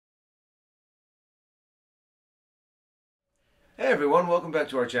Hey everyone, welcome back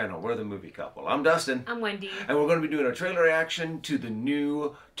to our channel. We're the Movie Couple. I'm Dustin. I'm Wendy. And we're going to be doing a trailer reaction to the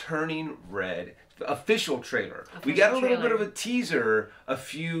new Turning Red official trailer. We got a little bit of a teaser a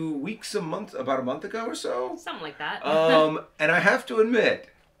few weeks, about a month ago or so. Something like that. And I have to admit,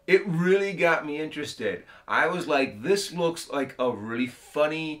 it really got me interested. I was like, this looks like a really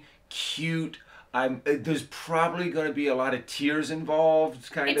funny, cute, there's probably going to be a lot of tears involved.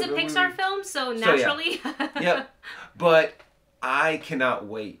 It's a Pixar film, so naturally. So, yeah. Yep. But I cannot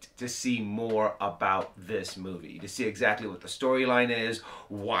wait to see more about this movie, to see exactly what the storyline is,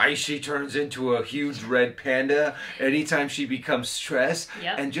 why she turns into a huge red panda anytime she becomes stressed,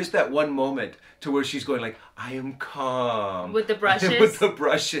 and just that one moment to where she's going like, I am calm. With the brushes. With the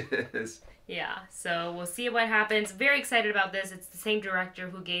brushes. Yeah, so we'll see what happens. Very excited about this. It's the same director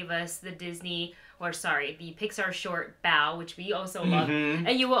who gave us the the Pixar short Bow, which we also love.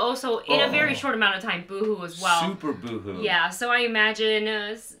 And you will also, in a very short amount of time, Boohoo as well. Super Boohoo. Yeah, so I imagine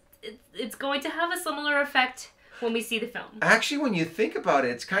it's going to have a similar effect when we see the film. Actually, when you think about it,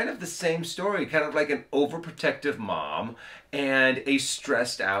 it's kind of the same story. Kind of like an overprotective mom and a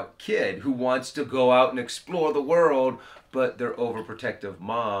stressed out kid who wants to go out and explore the world, but their overprotective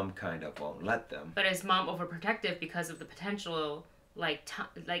mom kind of won't let them. But is mom overprotective because of the potential, like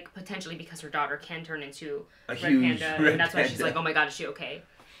potentially because her daughter can turn into a red huge panda, red and that's why panda. she's like, oh my god, is she okay?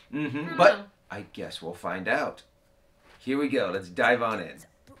 But I guess we'll find out. Here we go. Let's dive on in.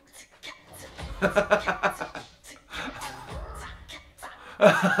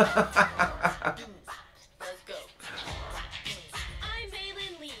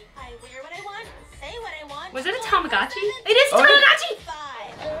 Was it a Tamagotchi? It is Tamagotchi!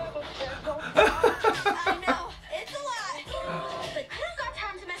 I know, it's a lot. But I don't got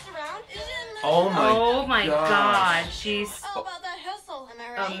time to mess around. Oh my god, she's How about that hustle, am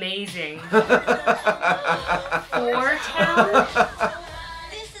I right? amazing. 4-town?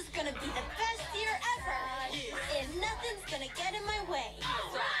 This is gonna be the best year ever. And nothing's gonna get in my way.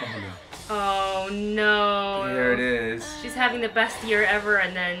 Oh no. Here it is. She's having the best year ever,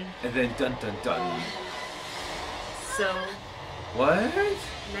 and then dun dun dun. So what?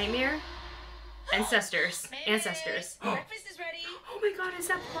 Nightmare? Ancestors. Ancestors. Breakfast is ready. Oh my god, is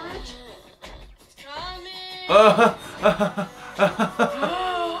that porridge? It's gonna be Oh!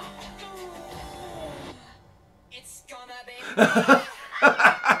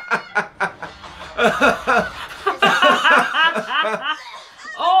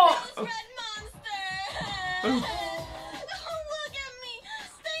 red monster! Don't look at me!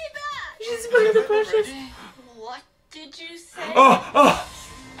 Stay back! She's putting the brushes. What did you say?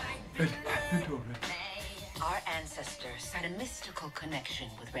 Our ancestors had a mystical connection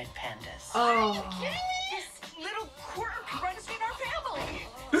with red pandas. Oh. This little quirk runs in our family.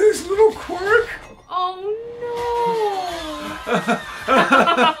 This little quirk? Oh no.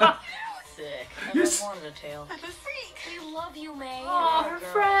 Sick. Yes. I wanted a tail. I'm a freak. We love you, May. Oh, her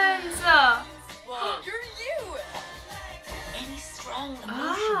friends. You're you. Any strong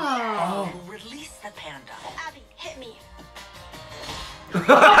emotion Oh. will release the panda. Abby, hit me.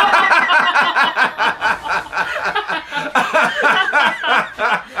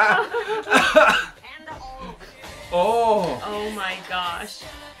 Oh my gosh.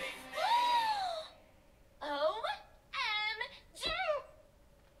 OMG!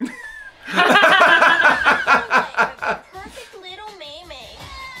 Perfect little May May.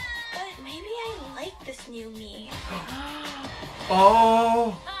 But maybe I like this new me.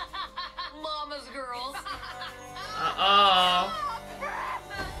 Oh. Mama's girls. Uh-oh.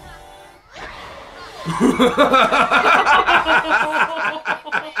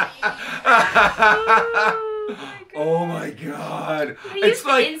 Oh my god. It's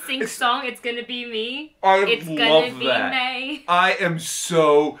like the NSYNC song, It's Gonna Be Me. It's love gonna be that. May. I am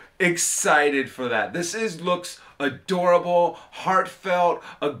so excited for that. This looks adorable, heartfelt.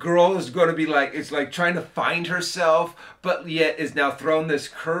 A girl is going to be like, it's like trying to find herself, but yet is now thrown this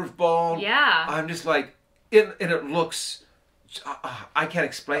curveball. Yeah. I'm just like, and it looks, I can't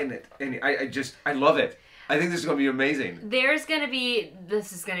explain it. And I love it. I think this is going to be amazing. This is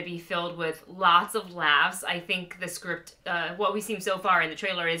going to be filled with lots of laughs. I think the script, what we've seen so far in the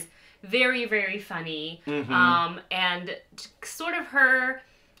trailer is very, very funny. And sort of her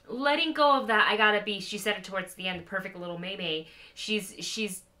letting go of that, she said it towards the end, the perfect little May May.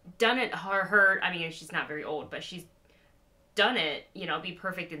 She's done it, I mean, she's not very old, but she's done it, you know, be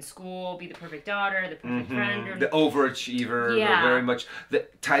perfect in school, be the perfect daughter, the perfect friend. Or, the overachiever, yeah. very much the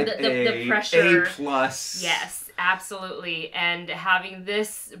type the pressure. A+. Yes, absolutely. And having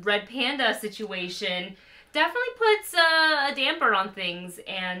this red panda situation definitely puts a damper on things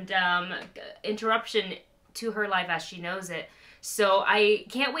and interruption to her life as she knows it. So I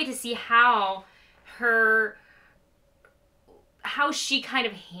can't wait to see how she kind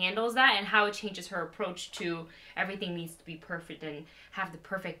of handles that and how it changes her approach to everything needs to be perfect and have the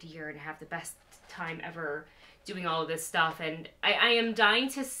perfect year and have the best time ever doing all of this stuff. And I am dying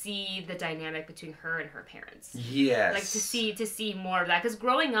to see the dynamic between her and her parents. Yes. Like to see more of that, because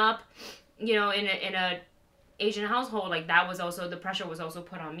growing up, you know, in a Asian household, like that was also, the pressure was also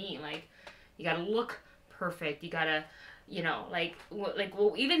put on me. Like, you gotta look perfect, you gotta, you know,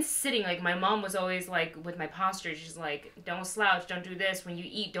 well, even sitting, like my mom was always like, with my posture, she's like, don't slouch, don't do this, when you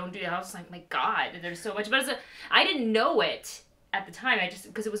eat, don't do that. I was like, my God, there's so much, but I didn't know it at the time. I just,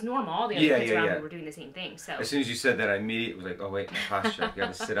 because it was normal, all the other kids around me were doing the same thing. So as soon as you said that, I immediately was like, oh wait, posture, you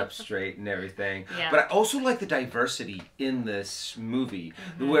gotta sit up straight and everything. Yeah. But I also like the diversity in this movie,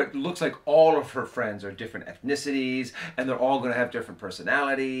 where it looks like all of her friends are different ethnicities, and they're all gonna have different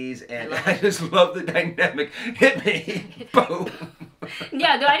personalities, and I just love the dynamic. Hit me, boom.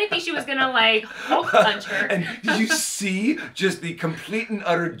 Yeah, though I didn't think she was gonna like Hulk punch her. And did you see just the complete and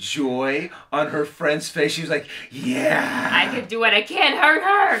utter joy on her friend's face? She was like, yeah, I could do it, I can't hurt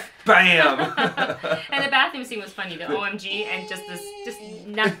her. Bam. And the bathroom scene was funny, the OMG, and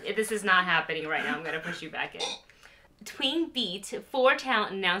this is not happening right now. I'm gonna push you back in. Tween Beat, 4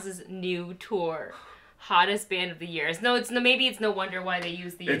 Talent announces new tour. Hottest band of the year. Maybe it's no wonder why they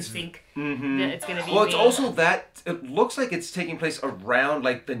use the NSYNC. It's gonna be. Well, it's also that it looks like it's taking place around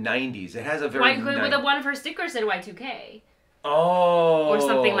like the 90s. It has a very. Well, one of her stickers said Y2K. Oh. Or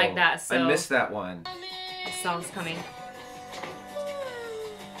something like that. So I missed that one. The song's coming.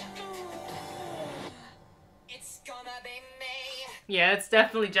 Yeah, it's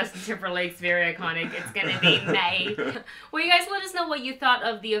definitely Justin Timberlake's very iconic. It's gonna be May. Well, you guys, let us know what you thought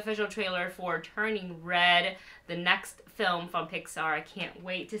of the official trailer for Turning Red, the next film from Pixar. I can't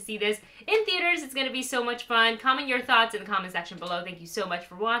wait to see this in theaters. It's gonna be so much fun. Comment your thoughts in the comment section below. Thank you so much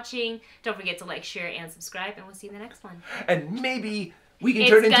for watching. Don't forget to like, share, and subscribe, and we'll see you in the next one. And maybe we can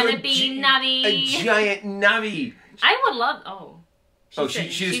turn into a giant Navi. I would love. Oh.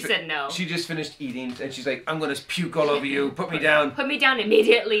 She said no. She just finished eating, and she's like, I'm going to puke all over you. Put me down. Put me down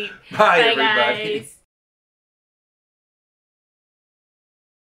immediately. Bye everybody. Guys.